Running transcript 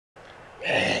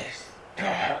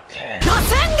Ishkoten.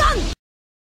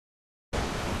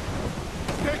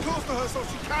 Stay close to her so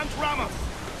she can't ram us.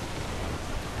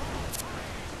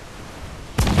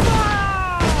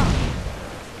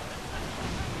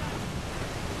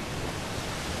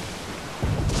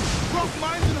 Drop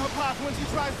mines in her path when she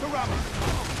tries to ram us.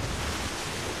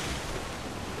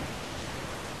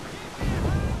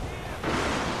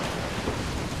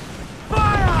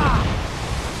 Fire!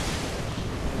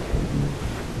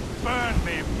 Burn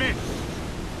me, miss.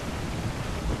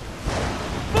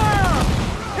 Fire!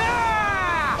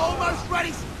 Yeah! Almost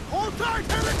ready. Hold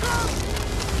tight, here it comes!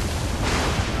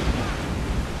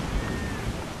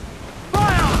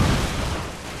 Fire!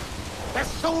 They're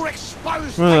so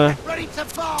exposed, ready to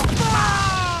fall. Fire!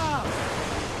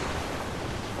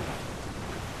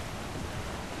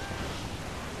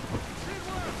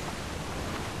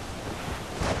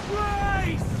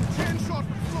 Race! 10 shots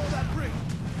before that bridge.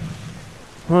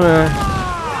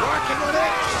 Working on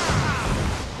it!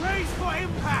 Race for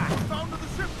impact! Found to the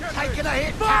ship cannon! Taking a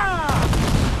hit! Fire!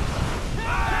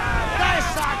 There's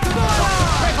that!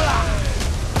 Triple up!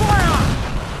 Fire!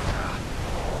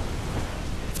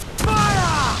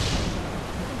 Fire!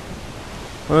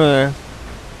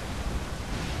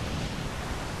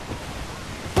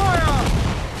 Fire!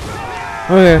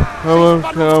 Okay, hello,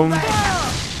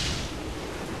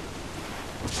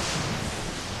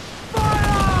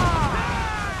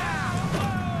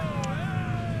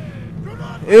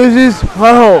 It is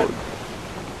fault.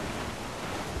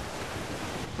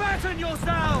 Batten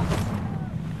yourselves!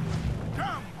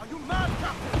 Come! Are you mad,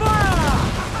 Captain? Fire!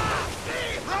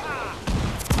 Fire!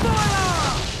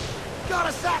 Got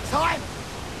us that time!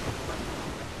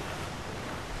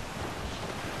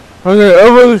 Okay,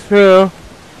 over the trail.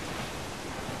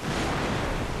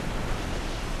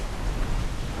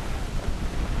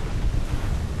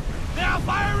 They are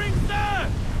firing, sir!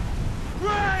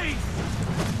 Race!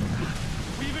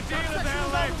 We've a deal of their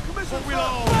left, but we'll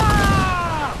all...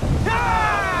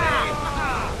 Fire!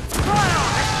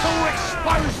 It's too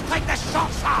exposed! Take the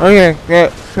shots out! Okay, yeah,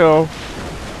 so.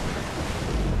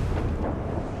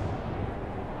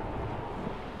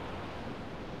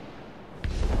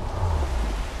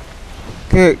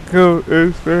 Can't go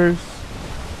is first.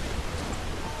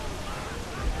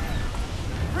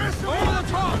 Over the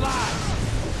top,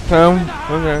 lads! Come,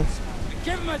 okay.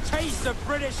 Give them a taste of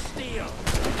British steel!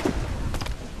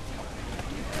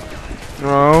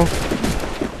 No.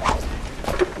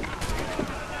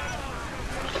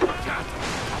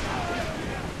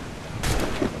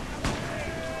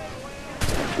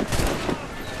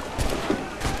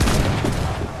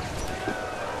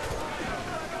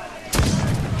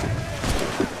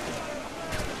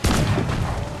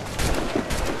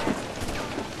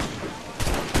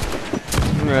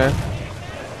 Okay.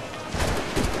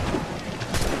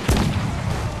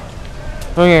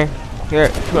 Okay, yeah,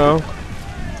 so.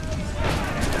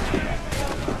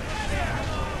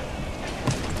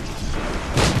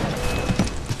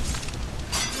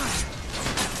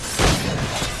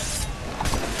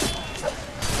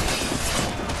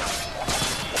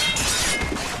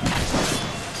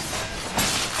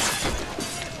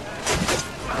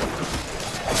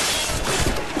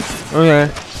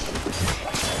 Okay.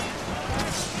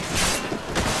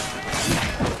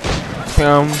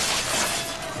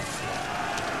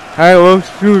 I will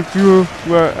shoot you,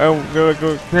 but I'm gonna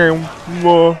go kill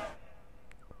more.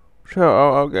 So,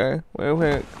 okay, wait a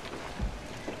minute.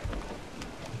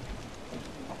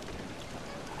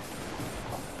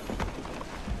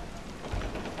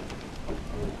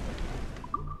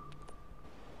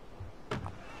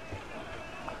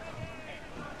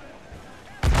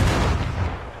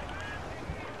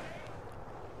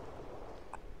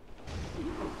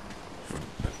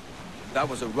 That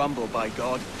was a rumble, by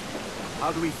God.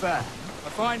 How do we fare?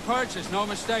 A fine purchase, no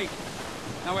mistake.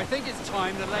 Now I think it's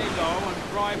time to lay low and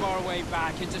bribe our way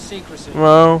back into secrecy.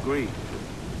 Well. Agreed.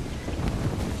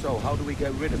 So, how do we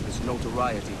get rid of this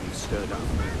notoriety we've stirred up?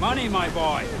 Money, my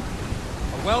boy.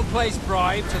 A well-placed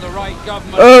bribe to the right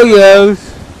government. Oh,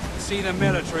 yes. See the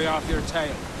military off your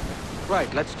tail.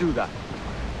 Right, let's do that.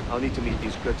 I'll need to meet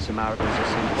these good Samaritans at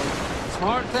some point.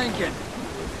 Smart thinking.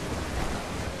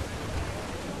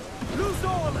 Loose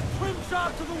all and trim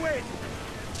sharp to the wind!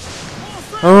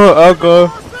 Oh, I'll go.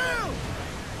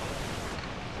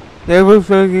 They will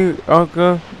say you, I'll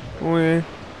go. Where?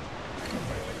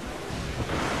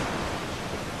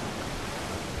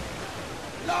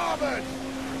 Larboard!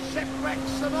 Shipwreck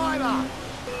survivor!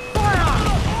 Fire!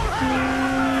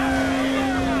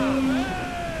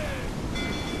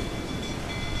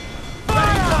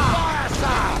 Fire,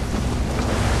 sir!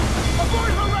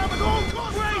 Avoid her ram at all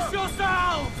costs! Brace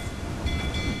yourselves!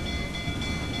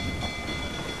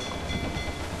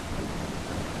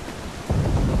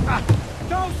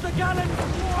 gallants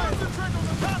royal! Concentrate on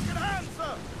the task at hand,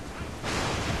 sir!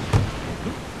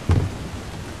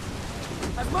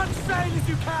 As much sail as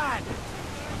you can!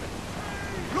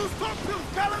 Loose topsails,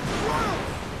 gallants and royals!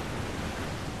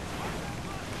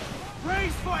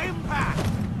 Brace for impact!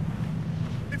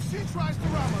 If she tries to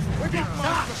ram us, we got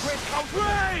marks for great counter!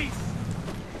 Brace!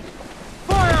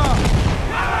 Fire!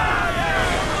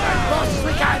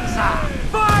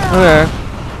 Fire! Okay.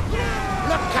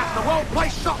 Look, Captain, the whole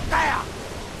place shot down!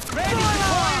 Ready to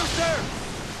fire, sir!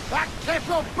 That cliff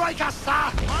will break us,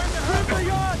 sir! Trim the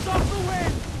yards off the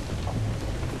wind!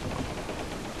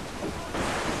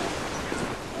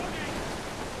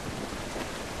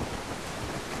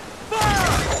 Fire!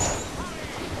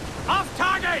 Off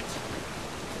target!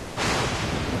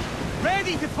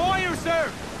 Ready to fire,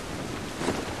 sir!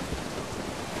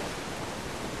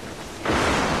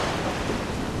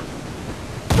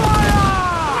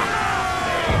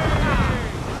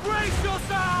 Brace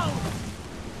yourselves!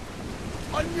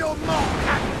 On your mark,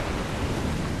 Captain!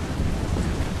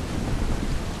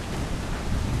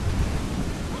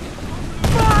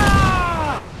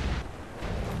 Fire!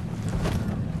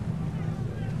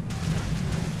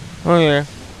 Oh yeah.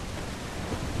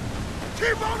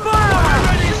 Keep on fire!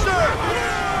 Ready, sir!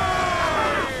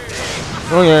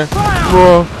 Oh yeah. Fire!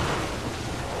 Whoa.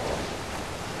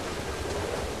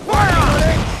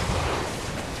 Fire!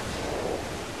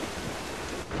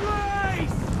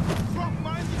 Brace! Drop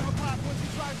mines in her path when she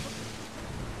tries to...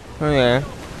 Oh yeah.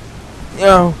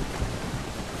 Yo.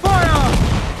 Fire!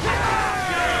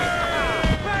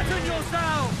 Batten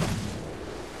yourself!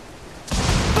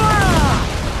 Fire!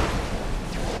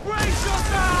 Brace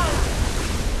yourself!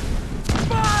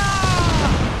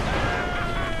 Fire!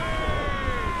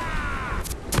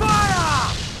 Fire!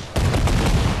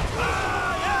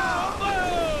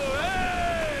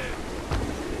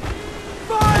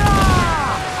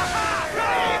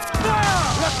 Fire!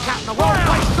 Look, Captain, the whole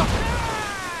place shot!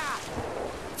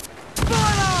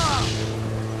 Fire!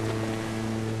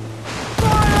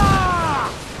 Fire!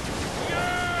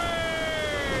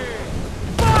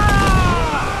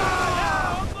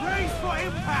 Fire! Brace for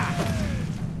impact!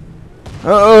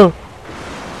 Uh-oh.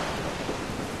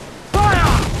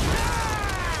 Fire!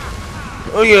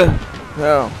 Oh yeah.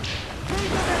 Yo.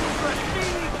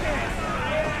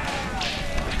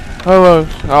 Hello.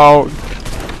 Oh.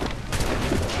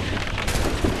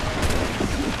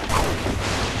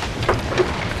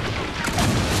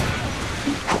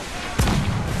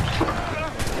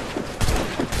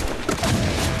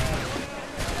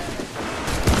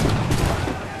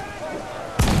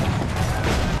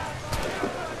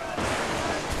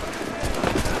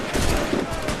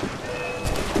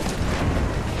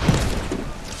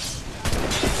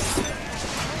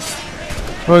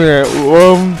 Okay,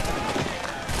 1,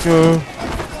 2,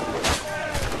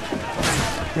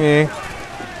 3.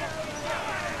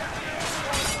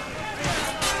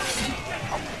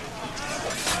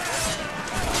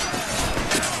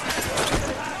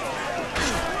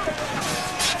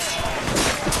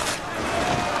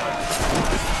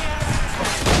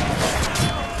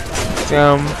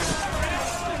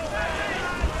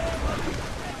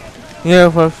 Yeah,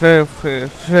 for safe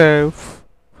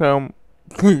from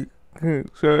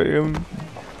so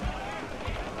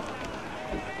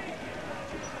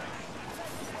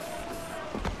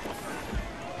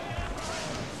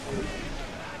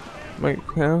wait,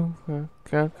 go.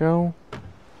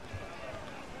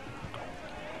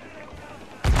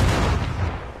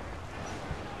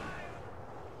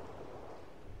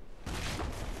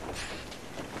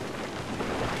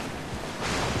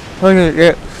 Okay,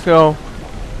 yeah, so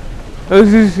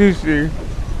this is easy.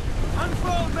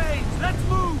 Unfurl mains, let's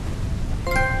move!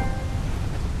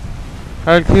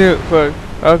 I can't, but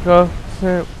I'll go.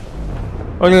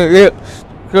 Okay, yes,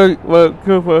 good, well,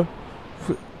 good for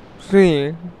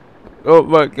seeing. Oh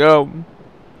my god,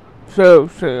 so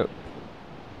sad.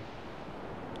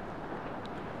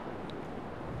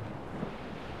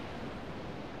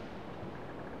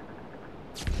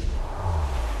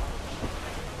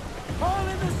 All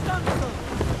in the stunsail!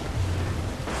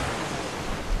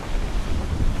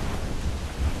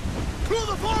 To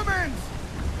the foremans!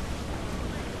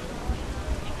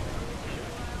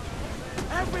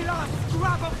 Every last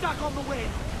scrap of duck on the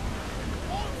wind!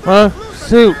 My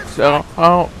suits are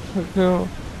out to go.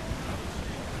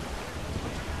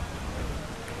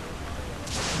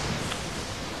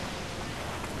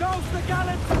 Goes the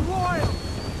gallants and royals!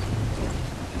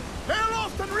 Hail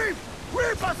off and reef!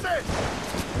 Reef, I said!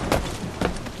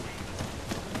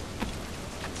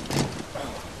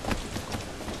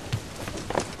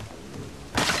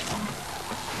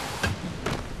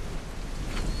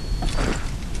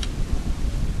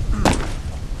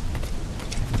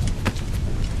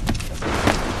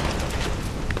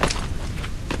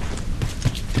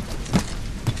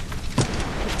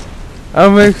 I'll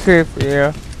make safe,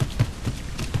 yeah.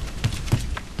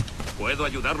 ¿Puedo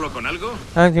ayudarlo con algo?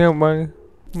 I get money.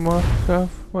 More stuff,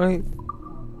 right?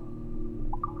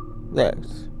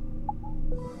 Yes.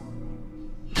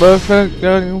 Perfect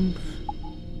items.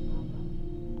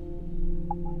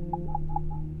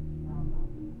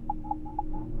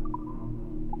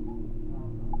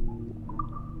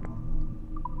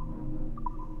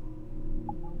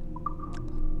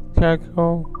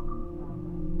 Tackle.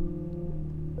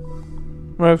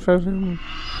 Refreshing.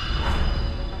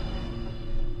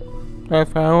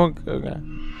 That's how I won't go there.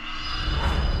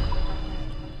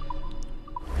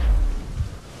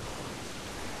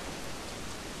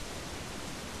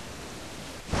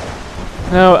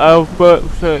 Now I'll put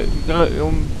the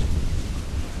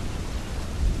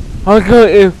I'll go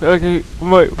if I can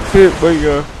might fit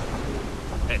bigger.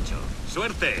 Hecho.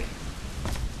 Suerte.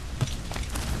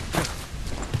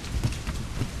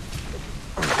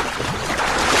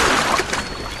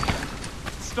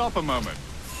 Stop a moment.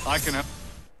 I can help.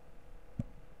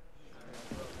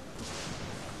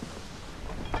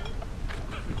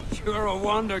 You're a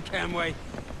wonder, Kenway.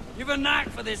 You've a knack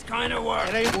for this kind of work.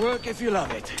 It ain't work if you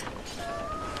love it.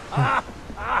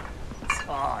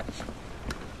 Tosh.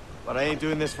 But I ain't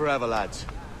doing this forever, lads.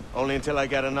 Only until I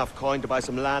get enough coin to buy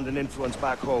some land and influence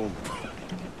back home.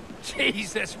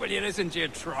 Jesus, will you listen to your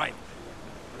tripe?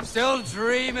 Still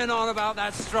dreaming on about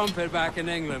that strumpet back in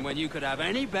England when you could have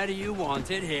any better you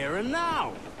wanted here and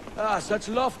now. Ah, such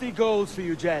lofty goals for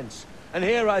you gents. And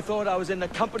here I thought I was in the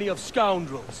company of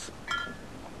scoundrels.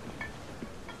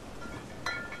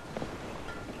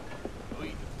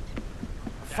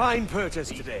 Fine purchase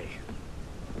today.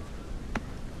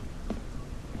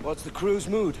 What's the crew's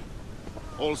mood?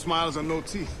 All smiles and no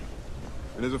teeth.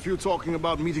 And there's a few talking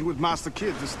about meeting with Master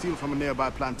Kid to steal from a nearby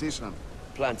plantation.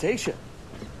 Plantation?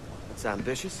 That's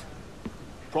ambitious.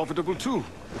 Profitable too,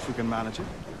 if we can manage it.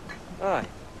 Aye.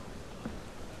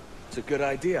 It's a good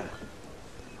idea.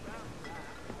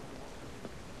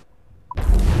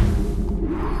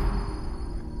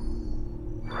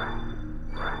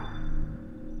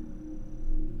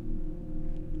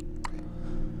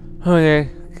 Okay,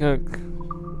 good.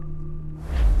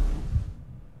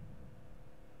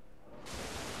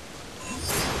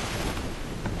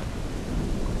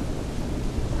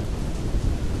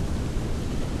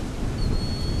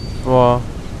 Wow.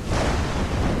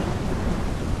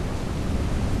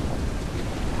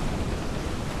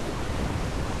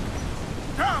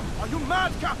 Damn! Are you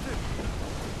mad, Captain?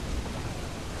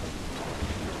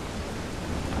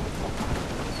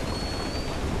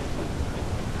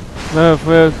 My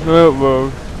first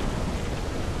railroad.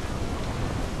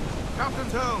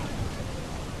 Captain's helm.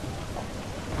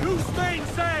 Loose main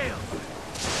sails!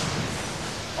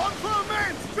 On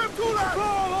firm, strip to land!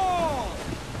 Roll all!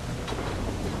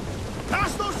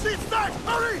 Cast those sheets back!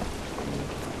 Hurry!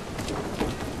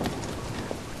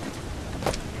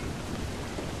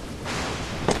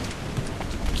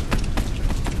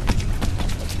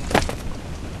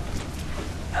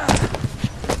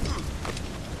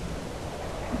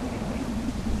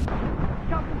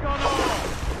 Captain gone off!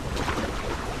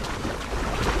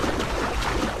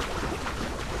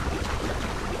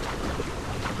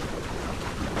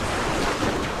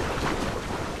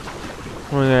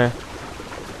 Oh yeah.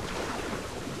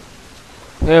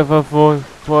 Yeah, for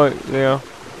foot there.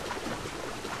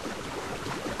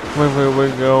 Where we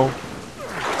go.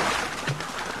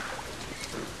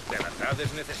 ¿De verdad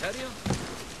es necesario?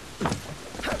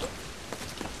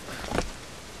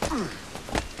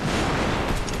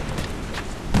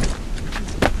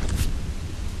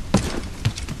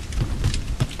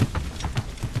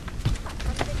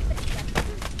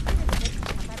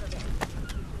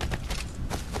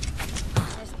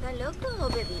 ¿Está loco o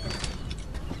bebido?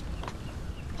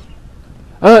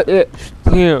 It's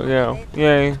here, yeah.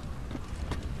 Yay.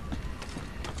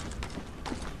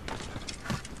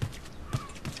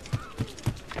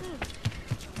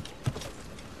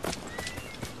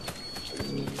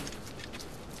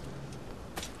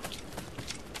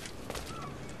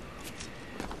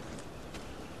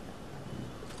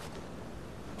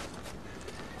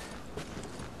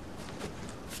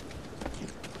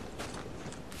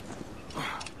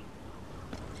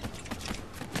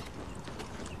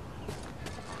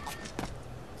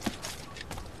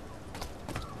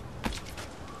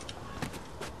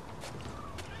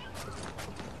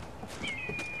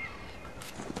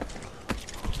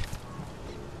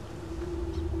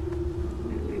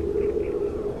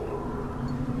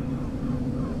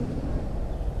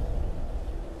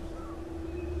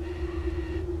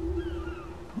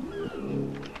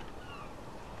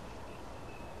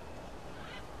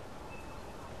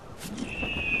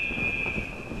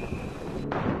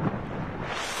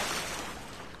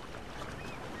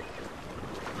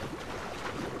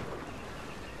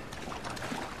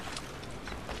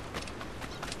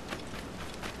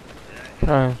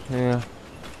 Yeah.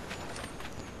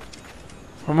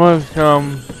 Almost,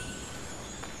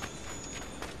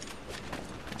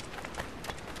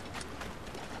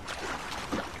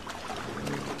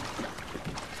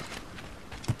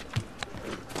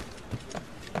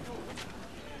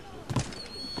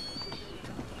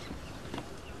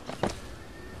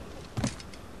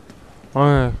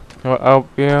 okay, so up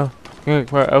here,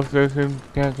 get what else there's in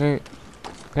jacket,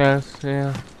 that's,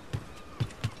 yeah.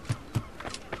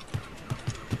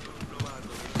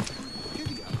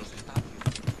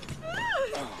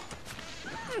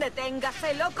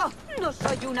 Deténgase, loco. No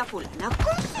soy una fulana.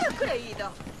 ¿Qué se ha creído?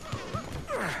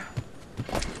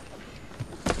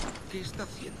 ¿Qué está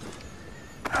haciendo?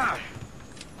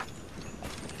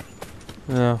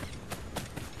 Yeah.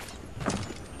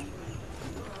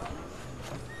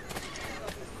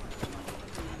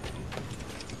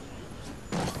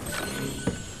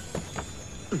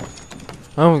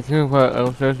 I don't think what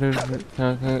else there's in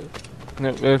jacket.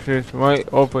 This is right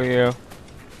over here.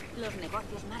 Los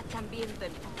negocios marchan viento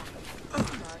en popa.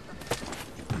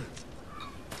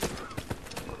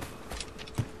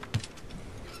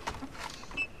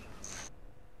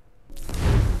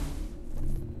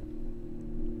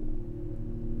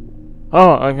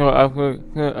 Oh, I thought I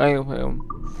could get out of him.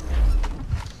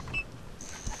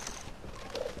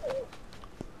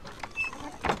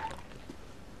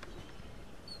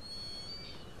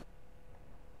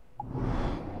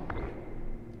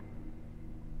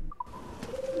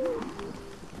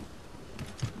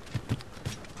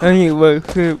 Anyway,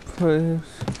 please.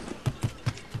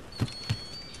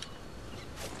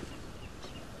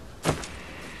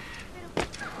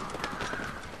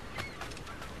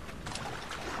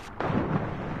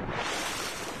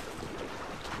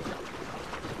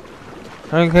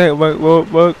 Okay, wait.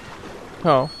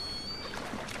 Oh.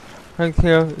 Thank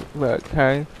you,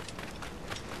 okay.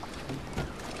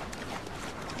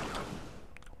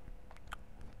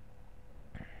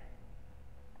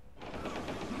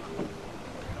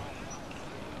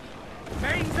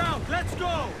 Mains out, let's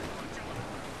go!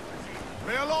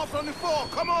 Lay aloft on the fore,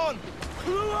 come on!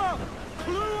 Clue up!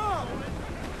 Clue up!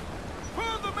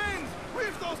 Further mains!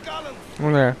 Reef those gallants!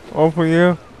 Okay, over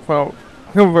here. So,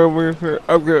 come over here.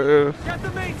 Okay, Get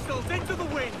the mainsails into the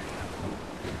wind!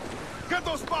 Get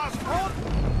those spars on!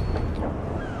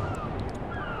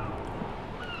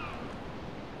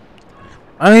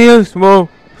 I hear some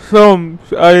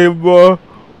cyber.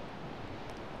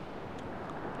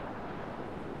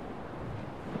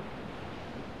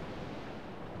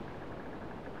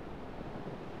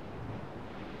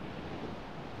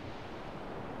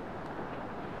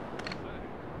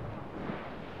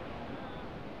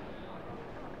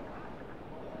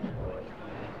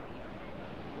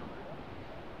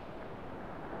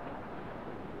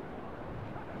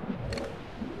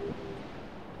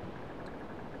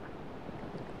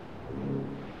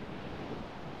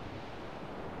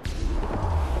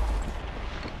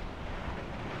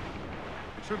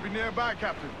 Should be nearby,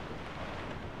 Captain.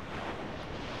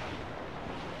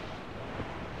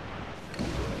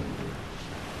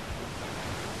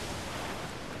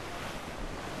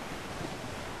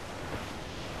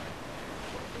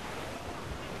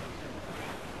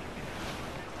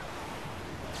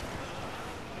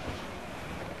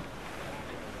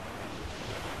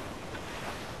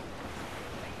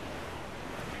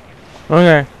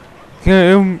 Okay,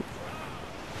 can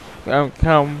you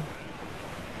come?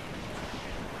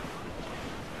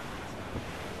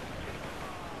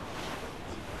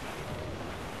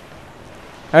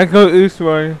 I go this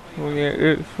way. Oh yeah,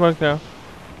 it's right now.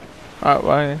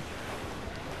 Right.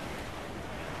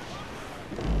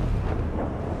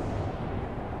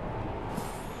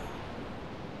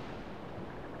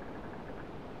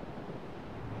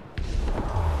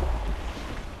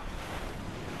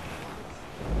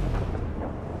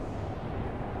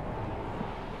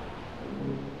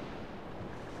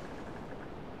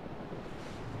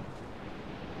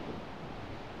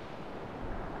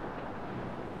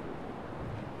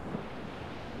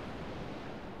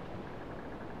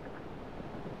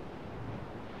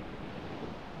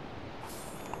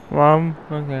 Mom,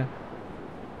 okay.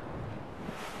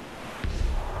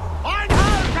 On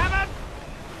hold, Captain!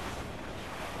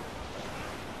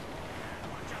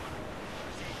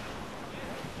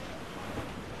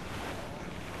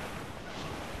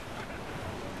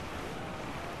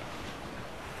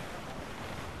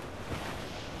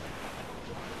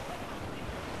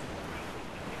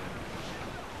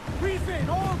 Reef in,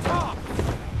 all tops!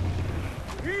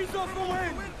 Ease off the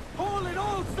wind! Haul it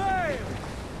all sail!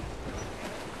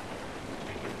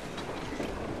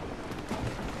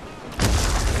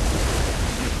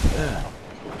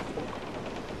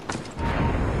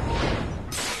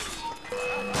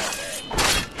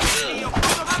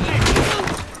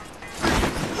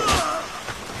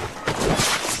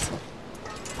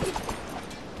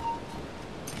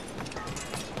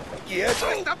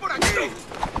 ¡Está por aquí!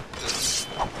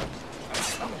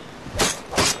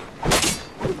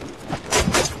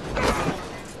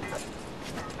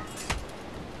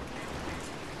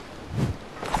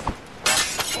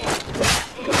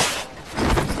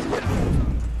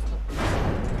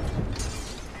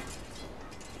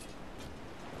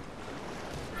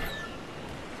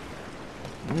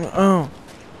 Oh.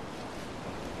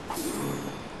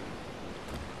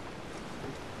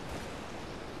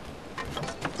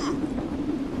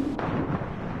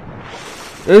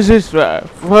 This is right.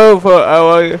 For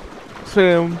our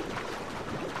film.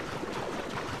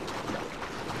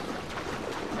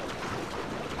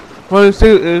 What is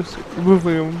it is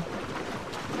moving.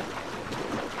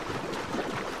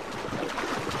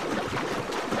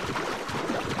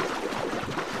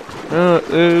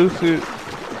 Is it?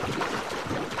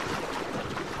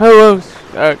 How else?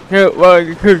 I can't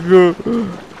wait to go.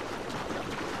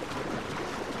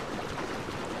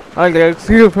 I can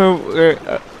see from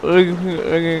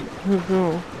leaving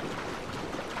go.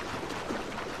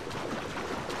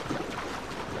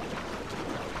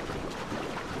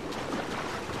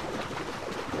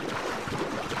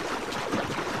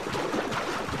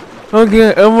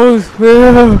 Okay, almost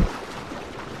there.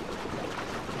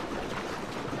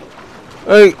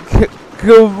 I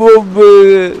come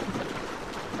over.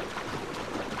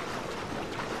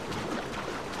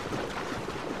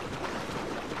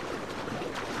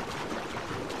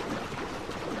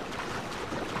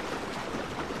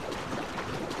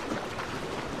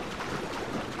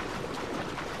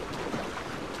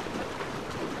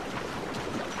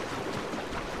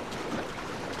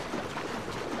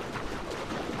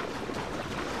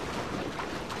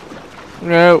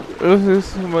 Now,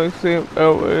 this is my same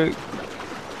outlet.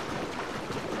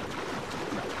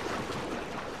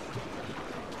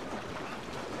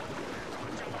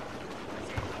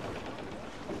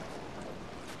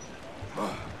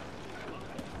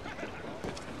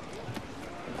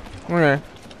 Okay.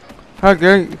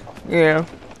 Okay, yeah.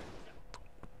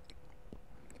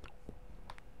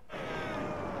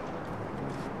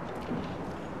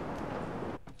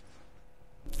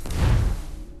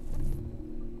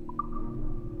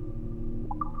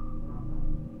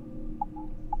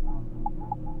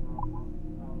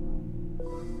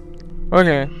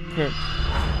 Okay, good.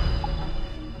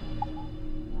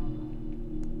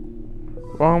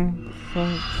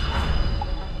 Side.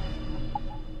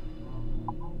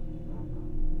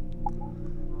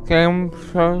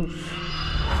 Campsites.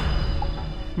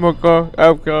 Mocha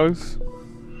outgoes.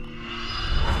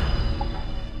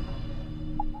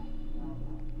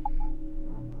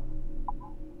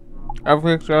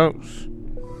 Outgoes.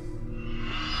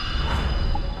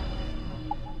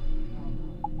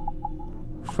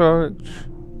 Storage.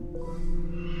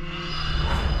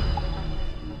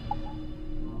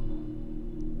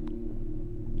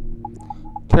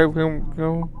 Taking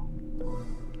go.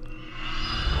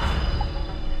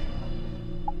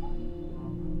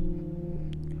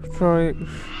 Storage.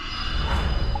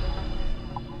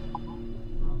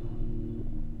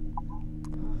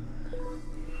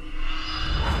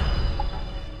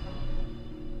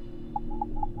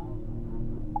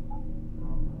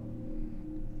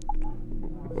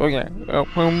 Okay,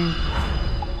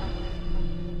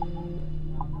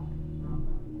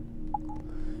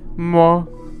 more.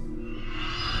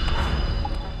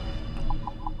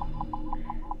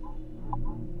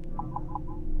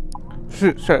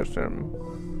 System.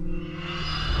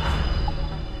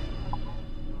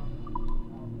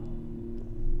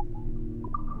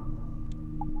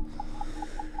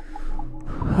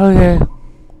 Okay.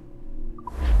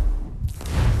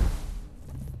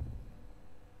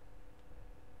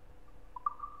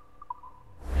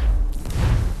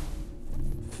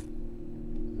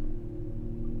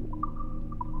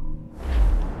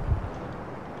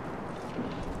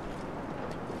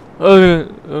 Okay,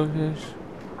 okay.